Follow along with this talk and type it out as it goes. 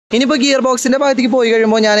ഇനിയിപ്പോൾ ഗിയർ ബോക്സിന്റെ ഭാഗത്തേക്ക് പോയി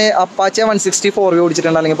കഴിയുമ്പോൾ ഞാൻ അപ്പാച്ചെ 164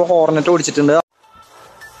 ഓടിച്ചിട്ടുണ്ട്, അല്ലെങ്കിൽ ഇപ്പോൾ ഹോർനെറ്റ് ഓടിച്ചിട്ടുണ്ട്.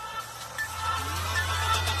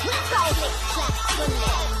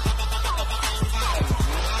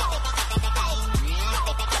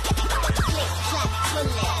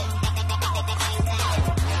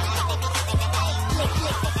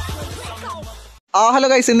 ഹലോ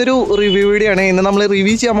ഗൈസ്, ഇന്നൊരു റിവ്യൂ വീഡിയോ ആണ്. ഇന്ന് നമ്മൾ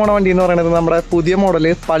റിവ്യൂ ചെയ്യാൻ പോണ വണ്ടി എന്ന് പറയുന്നത് നമ്മുടെ പുതിയ മോഡൽ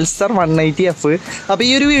പൾസർ 180F. അപ്പോൾ ഈ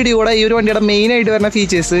ഒരു വീഡിയോ കൂടെ ഈ ഒരു വണ്ടിയുടെ മെയിൻ ആയിട്ട് വരുന്ന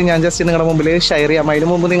ഫീച്ചേഴ്സ് ഞാൻ ജസ്റ്റ് നിങ്ങളുടെ മുമ്പിൽ ഷെയർ ചെയ്യാം. അതിന്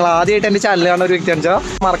മുമ്പ് നിങ്ങൾ ആദ്യമായിട്ട് എൻ്റെ ചാനൽ കാണുന്ന ഒരു വ്യക്തി വെച്ചാൽ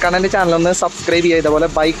മറക്കാണ്ട് എൻ്റെ ചാനൽ ഒന്ന് സബ്സ്ക്രൈബ് ചെയ്യുക. ഇതുപോലെ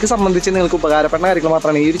ബൈക്ക് സംബന്ധിച്ച് നിങ്ങൾക്ക് ഉപകാരപ്പെടുന്ന കാര്യങ്ങൾ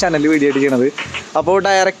മാത്രമാണ് ഈ ഒരു ചാനലിൽ വീഡിയോ ആയിട്ട് ചെയ്യുന്നത്. അപ്പോൾ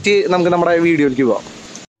ഡയറക്റ്റ് നമുക്ക് നമ്മുടെ വീഡിയോയിലേക്ക് പോകാം.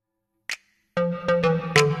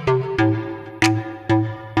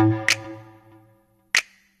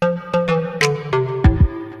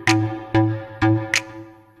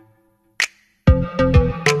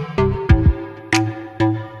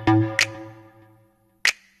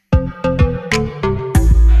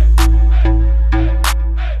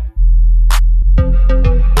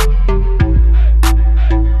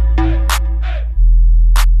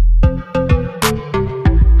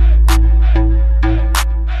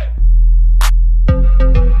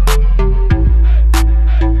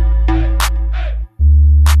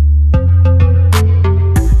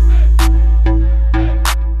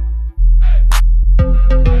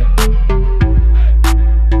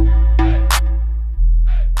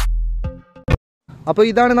 അപ്പോൾ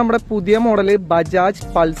ഇതാണ് നമ്മുടെ പുതിയ മോഡൽ ബജാജ്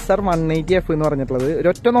പൾസർ 180F എന്ന് പറഞ്ഞിട്ടുള്ളത്.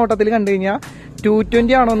 ഒരൊറ്റ നോട്ടത്തിൽ കണ്ടു കഴിഞ്ഞാൽ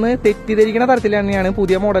 220 ആണോന്ന് തെറ്റിദ്ധരിക്കുന്ന തരത്തിൽ തന്നെയാണ്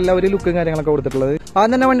പുതിയ മോഡലിലെ ഒരു ലുക്കും കാര്യങ്ങളൊക്കെ കൊടുത്തിട്ടുള്ളത്.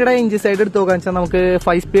 ആദ്യം തന്നെ വണ്ടിയുടെ എഞ്ചിൻ സൈഡ് എടുത്ത് നോക്കാൻ വെച്ചാൽ നമുക്ക്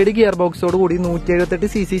 5 സ്പീഡ് ഗിയർ ബോക്സോട് കൂടി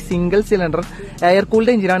 178cc single cylinder air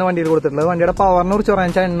cooled എഞ്ചിനാണ് വണ്ടിയിൽ കൊടുത്തിട്ടുള്ളത്. വണ്ടിയുടെ പവറിനെ കുറിച്ച്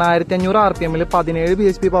പറയാൻ വെച്ചാൽ 8500 RPM 17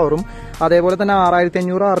 bhp പവറും അതേപോലെ തന്നെ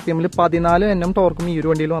 6500 RPM 14 Nm ടോർക്കും ഈ ഒരു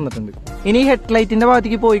വണ്ടിയിൽ വന്നിട്ടുണ്ട്. ഇനി ഹെഡ് ലൈറ്റിന്റെ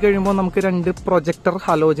ഭാഗത്തേക്ക് പോയി കഴിയുമ്പോൾ നമുക്ക് 2 പ്രൊജക്ടർ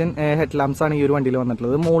ഹലോജൻ ഹെഡ് ലാംപ്സ് ആണ് ഈ ഒരു വണ്ടിയിൽ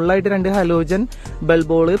വന്നിട്ടുള്ളത്. മുകളിലായിട്ട് 2 ഹലോജൻ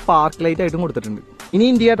ബൾബുകൾ പാർക്ക് ലൈറ്റ് ആയിട്ടും കൊടുത്തിട്ടുണ്ട്. ഇനി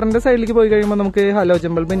ഇൻഡിക്കേറ്ററിന്റെ സൈഡിലേക്ക് പോയി കഴിയുമ്പോൾ നമുക്ക്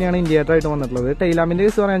ഹലോജൻ ബൾബ് തന്നെയാണ് ഇൻഡിക്കേറ്റർ ആയിട്ട് വന്നിട്ടുള്ളത്. ടൈലാമിന്റെ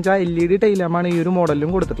കേസ് പറയാൻ വെച്ചാൽ LED ടൈലാമാണ് ഈ ഒരു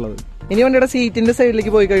മോഡലിലും കൊടുത്തിട്ടുള്ളത്. ഇനി വണ്ടിയുടെ സീറ്റിന്റെ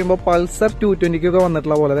സൈഡിലേക്ക് പോയി കഴിയുമ്പോൾ പൾസർ 220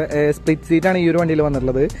 വന്നിട്ടുള്ള പോലെ സ്പ്ലിറ്റ് സീറ്റാണ് ഈ ഒരു വണ്ടിയിൽ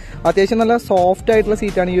വന്നിട്ടുള്ളത്. അത്യാവശ്യം നല്ല സോഫ്റ്റ് ആയിട്ടുള്ള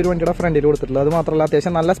സീറ്റാണ് ഈ ഒരു വണ്ടിയുടെ ഫ്രണ്ടിൽ കൊടുത്തിട്ടുള്ളത്. അത് മാത്രമല്ല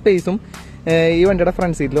അത്യാവശ്യം നല്ല സ്പേസും ഈ വണ്ടിയുടെ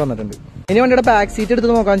ഫ്രണ്ട് സീറ്റിൽ വന്നിട്ടുണ്ട്. ഇനി വണ്ടിയുടെ ബാക്ക് സീറ്റ് എടുത്ത്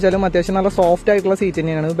നോക്കാൻ വെച്ചാലും അത്യാവശ്യം നല്ല സോഫ്റ്റ് ആയിട്ടുള്ള സീറ്റ്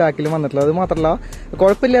തന്നെയാണ് ബാക്കിൽ വന്നിട്ടുള്ളത്. അത് മാത്രമല്ല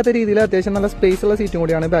കുഴപ്പമില്ലാത്ത രീതിയിൽ അത്യാവശ്യം നല്ല സ്പേസ് ഉള്ള സീറ്റും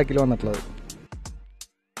കൂടിയാണ് ബാക്കിൽ വന്നിട്ടുള്ളത്.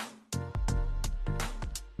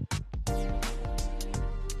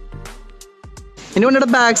 ഇനി വണ്ടിയുടെ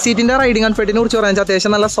ബാക്ക് സീറ്റിന്റെ റൈഡിംഗ് കംഫർട്ടിനെ കുറിച്ച് പറയാൻ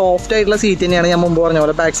അത്യാവശ്യം നല്ല സോഫ്റ്റ് ആയിട്ടുള്ള സീറ്റ് തന്നെയാണ് ഞാൻ മുമ്പ് പറഞ്ഞ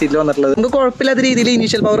പോലെ ബാക്ക് സീറ്റിൽ വന്നിട്ടുള്ളത്. നമുക്ക് കുഴപ്പമില്ലാത്ത രീതിയിൽ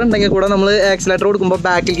ഇനീഷ്യൽ പവർ ഉണ്ടെങ്കിൽ കൂടെ നമ്മൾ ആക്സിലേറ്റർ കൊടുക്കുമ്പോൾ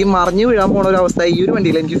ബാക്കിലേക്ക് മറിഞ്ഞു വീഴാൻ പോകുന്ന ഒരു അവസ്ഥ ഈ ഒരു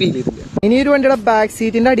വണ്ടിയിൽ എനിക്ക് ഫീൽ ചെയ്തില്ല. ഇനി ഒരു വണ്ടിയുടെ ബാക്ക്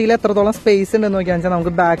സീറ്റിന്റെ അടിയിൽ എത്രത്തോളം സ്പേസ് ഉണ്ടെന്ന് നോക്കിയാൽ വെച്ചാൽ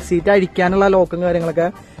നമുക്ക് ബാക്ക് സീറ്റ് അഴിക്കാനുള്ള ലോക്കും കാര്യങ്ങളൊക്കെ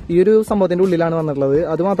ഈ ഒരു സംഭവത്തിന്റെ ഉള്ളിലാണ് വന്നിട്ടുള്ളത്.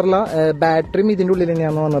 അത് മാത്രമല്ല ബാറ്ററിയും ഇതിന്റെ ഉള്ളിൽ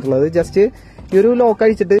തന്നെയാണ് വന്നിട്ടുള്ളത്. ജസ്റ്റ് ഈ ഒരു ലോക്ക്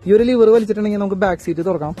അഴിച്ചിട്ട് ഈ ഒരു ലിവർ വലിച്ചിട്ടുണ്ടെങ്കിൽ നമുക്ക് ബാക്ക് സീറ്റ്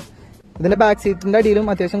തുറക്കാം. ഇതിന്റെ ബാക്ക് സീറ്റിന്റെ അടിയിലും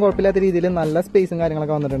അത്യാവശ്യം കുഴപ്പമില്ലാത്ത രീതിയിൽ നല്ല സ്പേസും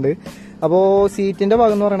കാര്യങ്ങളൊക്കെ വന്നിട്ടുണ്ട്. അപ്പോൾ സീറ്റിന്റെ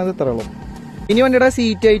ഭാഗം എന്ന് പറയുന്നത് ഇത്രേ ഉള്ളൂ. ഇനി വണ്ടിയുടെ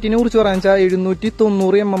സീറ്റ് ഹൈറ്റിനെ കുറിച്ച് പറയാൻ വെച്ചാൽ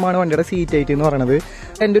 790 mm ആണ് വണ്ടിയുടെ സീറ്റ് ഹൈറ്റ് എന്ന് പറയുന്നത്.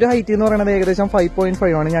 എൻ്റെ ഒരു ഹൈറ്റ് എന്ന് പറയുന്നത് ഏകദേശം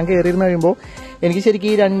 5.5 ആണ്. ഞാൻ കയറിയിരുന്ന് കഴിയുമ്പോൾ എനിക്ക് ശരിക്കും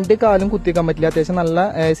ഈ 2 കാലും കുത്തിക്കാൻ പറ്റില്ല. അത്യാവശ്യം നല്ല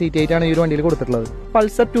സീറ്റ് ഹൈറ്റ് ആണ് ഈ ഒരു വണ്ടിയിൽ കൊടുത്തിട്ടുള്ളത്.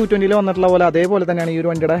 പൾസർ 220 വന്നിട്ടുള്ള പോലെ അതേപോലെ തന്നെയാണ് ഈ ഒരു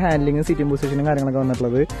വണ്ടിയുടെ ഹാൻഡ്ലിങ്ങും സീറ്റിംഗ് പൊസിഷനും കാര്യങ്ങളൊക്കെ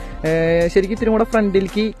വന്നിട്ടുള്ളത്. ശരിക്കും ഇത്തിരി കൂടെ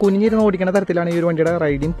ഫ്രണ്ടിലേക്ക് കുനിഞ്ഞിരുന്ന് ഓടിക്കുന്ന തരത്തിലാണ് ഈ ഒരു വണ്ടിയുടെ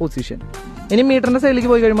റൈഡിംഗ് പൊസിഷൻ. ഇനി മീറ്ററിന്റെ സൈഡിലേക്ക്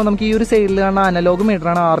പോയി കഴിയുമ്പോൾ നമുക്ക് ഈ ഒരു സൈഡിൽ കാണുന്ന അനലോഗ്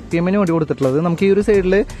മീറ്ററാണ് RPM വേണ്ടി കൊടുത്തിട്ടുള്ളത്. നമുക്ക് ഈ ഒരു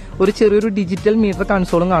സൈഡിൽ ഒരു ചെറിയൊരു ഡിജിറ്റൽ മീറ്റർ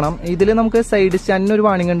കൺസോളും കാണാം. ഇതിൽ നമുക്ക് സൈഡ് സ്റ്റാൻഡിന് ഒരു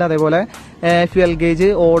വാണിംഗ് ഉണ്ട്. അതേപോലെ ഫ്യൂൽ ഗേജ്,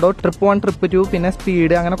 ഓഡോ, ട്രിപ്പ് 1, ട്രിപ്പ് 2, പിന്നെ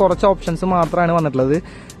സ്പീഡ്, അങ്ങനെ കുറച്ച് ഓപ്ഷൻസ് മാത്രമാണ് വന്നിട്ടുള്ളത്.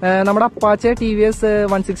 നമ്മുടെ അപ്പാച്ചെ TVS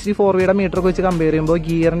 164 മീറ്ററൊക്കെ വെച്ച് കമ്പയർ ചെയ്യുമ്പോൾ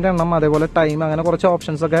ഗിയറിന്റെ എണ്ണം അതേപോലെ ടൈം അങ്ങനെ കുറച്ച്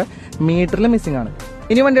ഓപ്ഷൻസ് ഒക്കെ മീറ്ററിൽ മിസ്സിംഗ് ആണ്.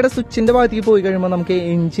 ഇനി വണ്ടിയുടെ സ്വിച്ചിന്റെ ഭാഗത്തേക്ക് പോയി കഴിയുമ്പോൾ നമുക്ക്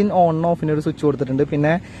എഞ്ചിൻ ഓൺ ഓഫിന് ഒരു സ്വിച്ച് കൊടുത്തിട്ടുണ്ട്.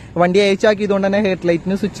 പിന്നെ വണ്ടി അയച്ചാക്കിയതുകൊണ്ട് തന്നെ ഹെഡ്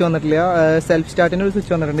ലൈറ്റിന് സ്വിച്ച് വന്നിട്ടില്ല. സെൽഫ് സ്റ്റാർട്ടിന് ഒരു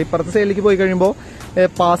സ്വിച്ച് വന്നിട്ടുണ്ട്. ഇപ്പുറത്തെ സൈഡിലേക്ക് പോയി കഴിയുമ്പോൾ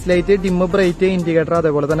pass light, dim bright, indicator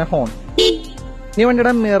അതേപോലെ തന്നെ ഹോൺ. ഇനി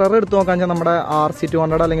വണ്ടിയുടെ മിറർ എടുത്ത് നോക്കാൻ വെച്ചാൽ നമ്മുടെ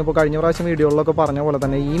RC200 അല്ലെങ്കിൽ ഇപ്പോൾ കഴിഞ്ഞ പ്രാവശ്യം വീഡിയോകളിലൊക്കെ പറഞ്ഞ പോലെ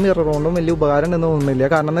തന്നെ ഈ മിറർ കൊണ്ടും വലിയ ഉപകാരം ഉണ്ടെന്ന് തോന്നുന്നില്ല.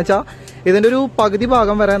 കാരണം എന്ന് വെച്ചാൽ ഇതിന്റെ ഒരു പകുതി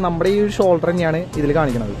ഭാഗം വരെ നമ്മുടെ ഈ ഒരു ഷോൾഡർ തന്നെയാണ് ഇതിൽ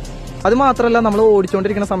കാണിക്കുന്നത്. അത് മാത്രമല്ല നമ്മൾ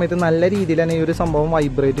ഓടിച്ചുകൊണ്ടിരിക്കുന്ന സമയത്ത് നല്ല രീതിയിൽ തന്നെ ഈ ഒരു സംഭവം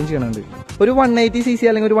വൈബ്രേറ്റും ചെയ്യുന്നുണ്ട്. ഒരു 180cc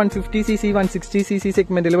അല്ലെങ്കിൽ ഒരു 150cc 160cc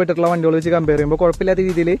സെഗ്മെന്റിൽ പെട്ടിട്ടുള്ള വണ്ടികൾ വെച്ച് കമ്പയർ ചെയ്യുമ്പോൾ കുഴപ്പമില്ലാത്ത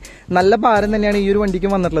രീതിയിൽ നല്ല ഭാരം തന്നെയാണ് ഈ ഒരു വണ്ടിക്ക്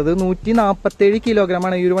വന്നിട്ടുള്ളത്. 147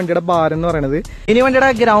 കിലോഗ്രാമാണ് ഈ ഒരു വണ്ടിയുടെ ഭാരം എന്ന് പറയുന്നത്. ഇനി വണ്ടിയുടെ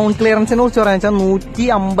ഗ്രൗണ്ട് ക്ലിയറൻസിനെ കുറിച്ച് പറയാൻ വെച്ചാൽ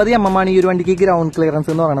 150 mm ആണ് ഈ ഒരു വണ്ടിക്ക് ഗ്രൗണ്ട്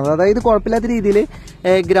ക്ലിയറൻസ് എന്ന് പറയുന്നത്. അതായത് കുഴപ്പമില്ലാത്ത രീതിയിൽ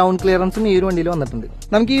ഗ്രൗണ്ട് ക്ലിയറൻസും ഈ ഒരു വണ്ടിയിൽ വന്നിട്ടുണ്ട്.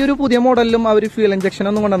 നമുക്ക് ഈ ഒരു പുതിയ മോഡലിലും അവർ ഫ്യൂൽ ഇഞ്ചക്ഷൻ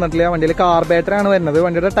ഒന്നും കൊണ്ടുവന്നിട്ടില്ല. വണ്ടിയിൽ കാർബേറ്റർ ആണ് വരുന്നത്.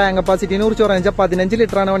 വണ്ടിയുടെ ടാങ്ക് കപ്പാസിറ്റിനെ കുറിച്ച് പറയാൻ വെച്ചാൽ 15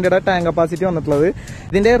 ലിറ്ററാണ് വണ്ടിയുടെ ടാങ്ക് കപ്പാസിറ്റി വന്നിട്ടുള്ളത്.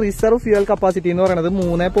 ഇതിന്റെ റിസർവ് ഫ്യൂൽ കപ്പാസിറ്റി എന്ന് പറയുന്നത്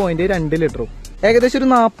 3.2 ലിറ്ററും. ഏകദേശം ഒരു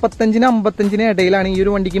 45-55 ഇടയിലാണ് ഈ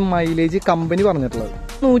ഒരു വണ്ടിക്ക് മൈലേജ് കമ്പനി പറഞ്ഞിട്ടുള്ളത്.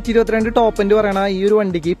 122 ടോപ്പ് എൻഡ് പറയണ ഈ ഒരു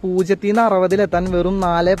വണ്ടിക്ക് 0-60 വെറും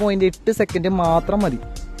 4.8 സെക്കൻഡ് മാത്രം മതി.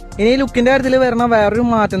 ഇനി ലുക്കിന്റെ കാര്യത്തിൽ വരുന്ന വേറൊരു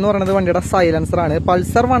മാറ്റം എന്ന് പറയുന്നത് വണ്ടിയുടെ സൈലൻസർ ആണ്.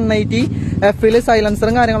 പൾസർ 180 F-ൽ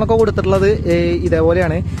സൈലൻസറും കാര്യങ്ങളൊക്കെ കൊടുത്തിട്ടുള്ളത്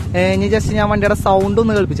ഇതേപോലെയാണ്. ഇനി ജസ്റ്റ് ഞാൻ വണ്ടിയുടെ സൗണ്ട്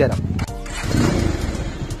ഒന്ന് കേൾപ്പിച്ചു തരാം.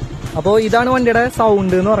 അപ്പോൾ ഇതാണ് വണ്ടിയുടെ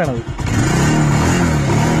സൗണ്ട് എന്ന് പറയുന്നത്.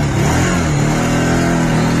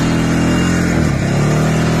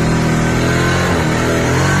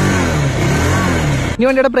 ഇനി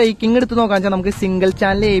വണ്ടിയുടെ ബ്രേക്കിംഗ് എടുത്ത് നോക്കാൻ വെച്ചാൽ നമുക്ക് സിംഗിൾ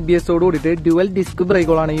ചാനൽ ABS കൂടിയിട്ട് ഡ്യുവൽ ഡിസ്ക്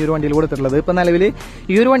ബ്രേക്കുകളാണ് ഈ ഒരു വണ്ടിയിൽ കൊടുത്തിട്ടുള്ളത്. ഇപ്പൊ നിലവിൽ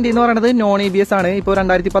ഈ ഒരു വണ്ടി എന്ന് പറയുന്നത് നോൺ ABS ആണ്. ഇപ്പോൾ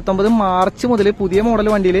 2019 മാർച്ച് മുതൽ പുതിയ മോഡൽ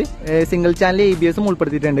വണ്ടിയിൽ സിംഗിൾ ചാനൽ ABS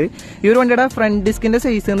ഉൾപ്പെടുത്തിയിട്ടുണ്ട്. ഈ ഒരു വണ്ടിയുടെ ഫ്രണ്ട് ഡിസ്കിന്റെ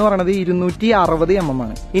സൈസ് എന്ന് പറയുന്നത് 260 mm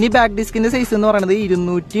ആണ്. ഇനി ബാക്ക് ഡിസ്കിന്റെ സൈസ് എന്ന് പറയുന്നത്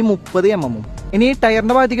 230 mm. ഇനി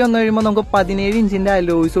ടയറിന്റെ ഭാഗത്തേക്ക് വന്നു കഴിയുമ്പോൾ നമുക്ക് 17 ഇഞ്ചിന്റെ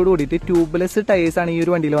അലോയ്സോട് കൂടിയിട്ട് ട്യൂബ്ലെസ് ടയേഴ്സ് ആണ് ഈ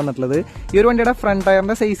ഒരു വണ്ടിയിൽ വന്നിട്ടുള്ളത്. ഈ ഒരു വണ്ടിയുടെ ഫ്രണ്ട്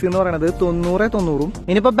ടയറിന്റെ സൈസ് എന്ന് പറയുന്നത് 90-90.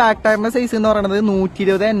 ഇനിയിപ്പോ ബാക്ക് ടയറിന്റെ സൈസ് എന്ന് പറയുന്നത്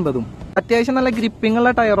 120-80. അത്യാവശ്യം നല്ല ഗ്രിപ്പിംഗ് ഉള്ള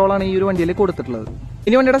ടയറുകളാണ് ഈ ഒരു വണ്ടിയിൽ കൊടുത്തിട്ടുള്ളത്.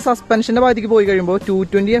 ഇനി വണ്ടിയുടെ സസ്പെൻഷന്റെ ഭാഗത്തേക്ക് പോയി കഴിയുമ്പോൾ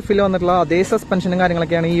 220 F-ൽ വന്നിട്ടുള്ള അതേ സസ്പെൻഷനും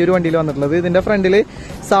കാര്യങ്ങളൊക്കെയാണ് ഈ ഒരു വണ്ടിയിൽ വന്നിട്ടുള്ളത്. ഇതിന്റെ ഫ്രണ്ടിൽ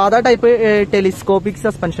സാധാ ടൈപ്പ് ടെലിസ്കോപ്പിക്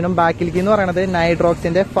സസ്പെൻഷനും ബാക്കിലേക്ക് എന്ന് പറയുന്നത്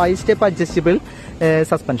നൈട്രോക്സിന്റെ 5 സ്റ്റെപ്പ് അഡ്ജസ്റ്റബിൾ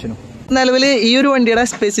സസ്പെൻഷനും. നിലവിൽ ഈ ഒരു വണ്ടിയുടെ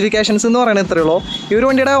സ്പെസിഫിക്കേഷൻസ് എന്ന് പറയുന്നത് ഇത്രയുള്ളൂ. ഈ ഒരു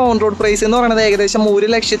വണ്ടിയുടെ ഓൺ റോഡ് പ്രൈസ് എന്ന് പറയുന്നത് ഏകദേശം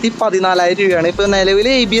 1,14,000 രൂപയാണ്. ഇപ്പോൾ നിലവിൽ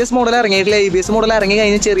ABS മോഡൽ ഇറങ്ങിയിട്ടില്ല. ABS മോഡൽ ഇറങ്ങി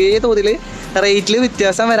കഴിഞ്ഞ് ചെറിയ തോതിൽ റേറ്റിൽ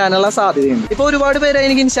വ്യത്യാസം വരാനുള്ള സാധ്യതയുണ്ട്. ഇപ്പോൾ ഒരുപാട് പേര്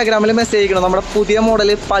എനിക്ക് ഇൻസ്റ്റാഗ്രാമിൽ മെസ്സേജ് അയക്കണം നമ്മുടെ പുതിയ മോഡൽ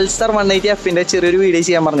പൾസർ 180 F-ന്റെ ചെറിയൊരു വീഡിയോ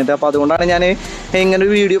ചെയ്യാൻ പറഞ്ഞിട്ട്. അപ്പോൾ അതുകൊണ്ടാണ് ഞാൻ ഇങ്ങനെ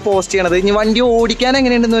ഒരു വീഡിയോ പോസ്റ്റ് ചെയ്യണത്. ഇനി വണ്ടി ഓടിക്കാൻ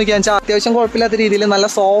എങ്ങനെയുണ്ടെന്ന് നോക്കിയാൽ വെച്ചാൽ അത്യാവശ്യം കുഴപ്പമില്ലാത്ത രീതിയിൽ നല്ല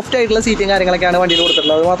സോഫ്റ്റ് ആയിട്ടുള്ള സീറ്റും കാര്യങ്ങളൊക്കെയാണ് വണ്ടിയിൽ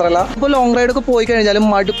കൊടുത്തിട്ടുള്ളത്. അത് മാത്രമല്ല ഇപ്പോൾ ലോങ് റൈഡ് ഒക്കെ പോയി കഴിഞ്ഞാലും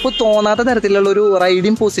മടുപ്പ് തോന്നാത്ത തരത്തിലുള്ള ഒരു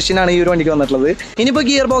റൈഡിംഗ് പൊസിഷനാണ് ഈ ഒരു വണ്ടിക്ക് വന്നിട്ടുള്ളത്. ഇനിയിപ്പോൾ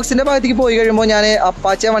ഗിയർ ബോക്സിന്റെ ഭാഗത്തേക്ക് പോയി കഴിയുമ്പോൾ ഞാൻ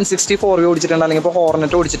അപ്പാച്ചെ 164 ഓടിച്ചിട്ടുണ്ട്, അല്ലെങ്കിൽ ഇപ്പോൾ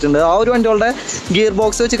ഹോർനെറ്റ് ഓടിച്ചിട്ടുണ്ട്. ആ ഒരു വണ്ടികളുടെ ഗിയർ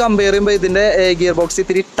ബോക്സ് വെച്ച് കമ്പയർ ചെയ്യുമ്പോൾ ഇതിന്റെ ഗിയർ ബോക്സ്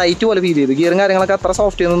ഇത്തിരി ടൈറ്റ് പോലെ ഫീൽ ചെയ്തു. ഗിയറും കാര്യങ്ങളൊക്കെ അത്ര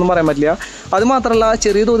സോഫ്റ്റ് എന്നൊന്നും പറയാൻ പറ്റില്ല. അത് മാത്രമല്ല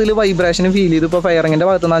ചെറിയ തോതിൽ വൈബ്രേഷനും ഫീൽ ചെയ്തു. ഇപ്പോൾ ഫയറിംഗിന്റെ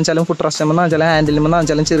ഭാഗത്ത് നിന്നാച്ചാലും ഫുഡ് റെസ്റ്റമെന്നാച്ചാലും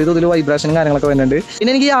ഹാൻഡിലുമെന്നാച്ചാലും ചെറിയ തോതിൽ വൈബ്രേഷനും കാര്യങ്ങളൊക്കെ വരുന്നുണ്ട്.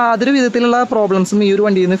 പിന്നെ എനിക്ക് യാതൊരു വിധത്തിലുള്ള പ്രോബ്ലംസും ഈ ഒരു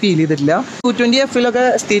വണ്ടിയിൽ നിന്ന് ഫീൽ ചെയ്തിട്ടില്ല. 220 F-ലൊക്കെ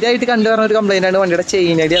സ്ഥിരമായിട്ട് കണ്ടുവരുന്ന ഒരു കംപ്ലൈന്റ് ആണ് വണ്ടിയുടെ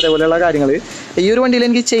ചെയിൻ അടി അതേപോലെയുള്ള കാര്യങ്ങൾ. ഈ ഒരു വണ്ടിയിൽ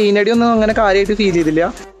എനിക്ക് ചെയിൻ അടി ഒന്നും അങ്ങനെ കാര്യമായിട്ട് ഫീൽ ചെയ്തില്ല.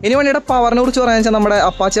 ഇനി വണ്ടിയുടെ പവറിനെ കുറിച്ച് പറയാൻ വെച്ചാൽ നമ്മുടെ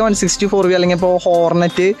അപ്പാച്ചെ 164 അല്ലെങ്കിൽ ഇപ്പോൾ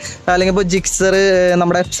ഹോർനെറ്റ് അല്ലെങ്കിൽ ഇപ്പോൾ ജിക്സർ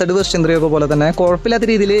നമ്മുടെ എഫ്സെഡ് വെർഷൻ 3 ഒക്കെ പോലെ തന്നെ കുഴപ്പമില്ലാത്ത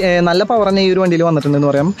രീതിയിൽ നല്ല പവർ തന്നെ ഈ ഒരു വണ്ടിയിൽ വന്നിട്ടുണ്ടെന്ന്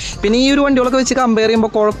പറയാം. പിന്നെ ഈ ഒരു വണ്ടികളൊക്കെ വെച്ച് കമ്പയർ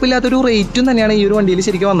ചെയ്യുമ്പോൾ കുഴപ്പമില്ലാത്തൊരു റേറ്റും തന്നെയാണ് ഈ ഒരു വണ്ടിയിൽ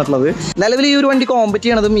ശരിക്കും വന്നിട്ടുള്ളത്. നിലവിൽ ഈ ഒരു വണ്ടി കോമ്പറ്റ്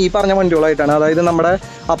ചെയ്യണതും ഈ പറഞ്ഞ വണ്ടികളായിട്ടാണ്. അതായത് നമ്മുടെ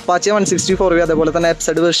അപ്പാച്ചെ 164 അതേപോലെ തന്നെ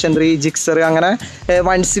എഫ്സെഡ് വെർഷൻ 3 ജിക്സർ അങ്ങനെ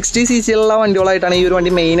 160 cc ഉള്ള വണ്ടികളായിട്ടാണ് ഈ ഒരു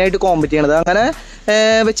വണ്ടി മെയിനായിട്ട് കോമ്പറ്റ് ചെയ്യണത്. അങ്ങനെ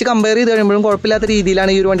വെച്ച് കമ്പയർ ചെയ്ത് കഴിയുമ്പോഴും കുഴപ്പമില്ലാത്ത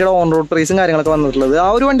രീതിയിലാണ് ഈ ഒരു വണ്ടിയുടെ ഓൺ റോഡ് പ്രൈസും കാര്യങ്ങളൊക്കെ വന്നിട്ടുള്ളത്. ആ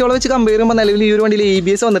ഒരു വണ്ടികളെ വെച്ച് കമ്പയർ ചെയ്യുമ്പോൾ നിലവിൽ ഈ ഒരു വണ്ടിയിൽ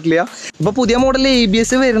ABS വന്നിട്ടില്ല. ഇപ്പോൾ പുതിയ മോഡലിൽ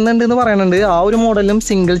ABS വരുന്നുണ്ട് എന്ന് പറയുന്നുണ്ട്. ആ ഒരു മോഡലും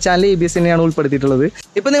സിംഗിൾ ചാനൽ ABS തന്നെയാണ് ഉൾപ്പെടുത്തിയിട്ടുള്ളത്.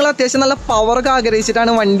 ഇപ്പോൾ നിങ്ങൾ അത്യാവശ്യം നല്ല പവറൊക്കെ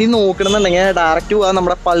ആഗ്രഹിച്ചിട്ടാണ് വണ്ടി നോക്കണമെന്നുണ്ടെങ്കിൽ ഡയറക്റ്റ് പോകാൻ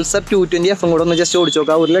നമ്മുടെ പൾസർ 220 F കൂടെ ഒന്ന് ജസ്റ്റ് ഓടിച്ചു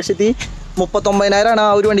നോക്കുക. 1,39,000 ആ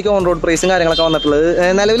ഒരു വണ്ടിക്ക് ഓൺ റോഡ് പ്രൈസും കാര്യങ്ങളൊക്കെ വന്നിട്ടുള്ളത്.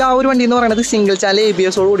 നിലവിൽ ആ ഒരു വണ്ടി എന്ന് പറയുന്നത് സിംഗിൾ ചാനൽ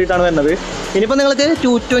ABS കൂടിയിട്ടാണ് വരുന്നത്. ഇനിയിപ്പോൾ നിങ്ങൾക്ക്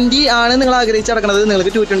 220 ആണ് നിങ്ങൾ ആഗ്രഹിച്ച് നടക്കുന്നത്,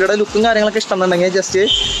 നിങ്ങൾക്ക് 220യുടെ ലുക്കും കാര്യങ്ങളൊക്കെ ഇഷ്ടമെന്നുണ്ടെങ്കിൽ ജസ്റ്റ്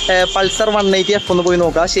പൾസർ 180 F ഒന്ന് പോയി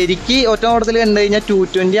നോക്കുക. ശരിക്കും ഒറ്റ ഓട്ടത്തിൽ കണ്ടു കഴിഞ്ഞാൽ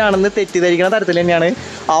 220 ആണെന്ന് തെറ്റിദ്ധരിക്കുന്ന തരത്തിൽ തന്നെയാണ്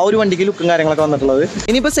ആ ഒരു വണ്ടിക്ക് ലുക്കും കാര്യങ്ങളൊക്കെ വന്നിട്ടുള്ളത്.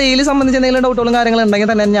 ഇനിയിപ്പോൾ സെയിൽ സംബന്ധിച്ച് എന്തെങ്കിലും ഡൗട്ടുകളും കാര്യങ്ങളും ഉണ്ടെങ്കിൽ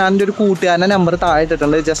തന്നെ ഞാൻ ഒരു കൂട്ടുകാരൻ്റെ നമ്പർ താഴെ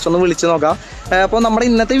ഇട്ടിട്ടുണ്ട്, ജസ്റ്റ് ഒന്ന് വിളിച്ച് നോക്കാം. അപ്പോൾ നമ്മുടെ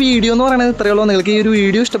ഇന്നത്തെ വീഡിയോ എന്ന് പറയുന്നത് ഇത്രയേ ഉള്ളൂ. നിങ്ങൾക്ക് ഈ ഒരു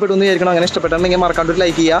വീഡിയോ ഇഷ്ടപ്പെട്ടു എന്ന് വിചാരിക്കണം. അങ്ങനെ ഇഷ്ടപ്പെട്ടിട്ടുണ്ടെങ്കിൽ മറക്കാണ്ട് ഒരു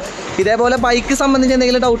ലൈക്ക് ചെയ്യുക. ഇതേപോലെ ബൈക്ക് സംബന്ധിച്ച്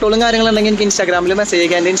എന്തെങ്കിലും ഡൗട്ടുകളും കാര്യങ്ങളുണ്ടെങ്കിൽ എനിക്ക് ഇൻസ്റ്റാഗ്രാമിൽ മെസ്സേജ്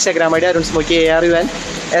ചെയ്യാൻ. എൻ്റെ ഇൻസ്റ്റാഗ്രാം ID അരുൺസ്മോക്കി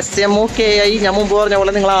ARUNSMOKI. ഞാൻ മുമ്പ് പറഞ്ഞ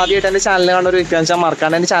പോലെ നിങ്ങൾ ആദ്യമായിട്ട് എൻ്റെ ചാനൽ കാണുന്ന ഒരു വ്യക്തിയാണെന്ന് വെച്ചാൽ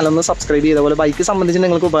മറക്കാൻ എൻ്റെ ചാനൽ ഒന്ന് സബ്സ്ക്രൈബ് ചെയ്തപോലെ ബൈക്ക് സംബന്ധിച്ച്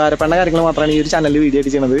നിങ്ങൾക്ക് ഉപകാരപ്പെടുന്ന കാര്യങ്ങൾ മാത്രമാണ് ഈ ഒരു ചാനലിൽ വീഡിയോ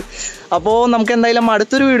ആയിട്ട് ചെയ്യുന്നത്. അപ്പോൾ നമുക്ക് എന്തായാലും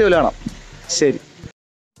അടുത്തൊരു വീഡിയോയിൽ കാണാം. ശരി.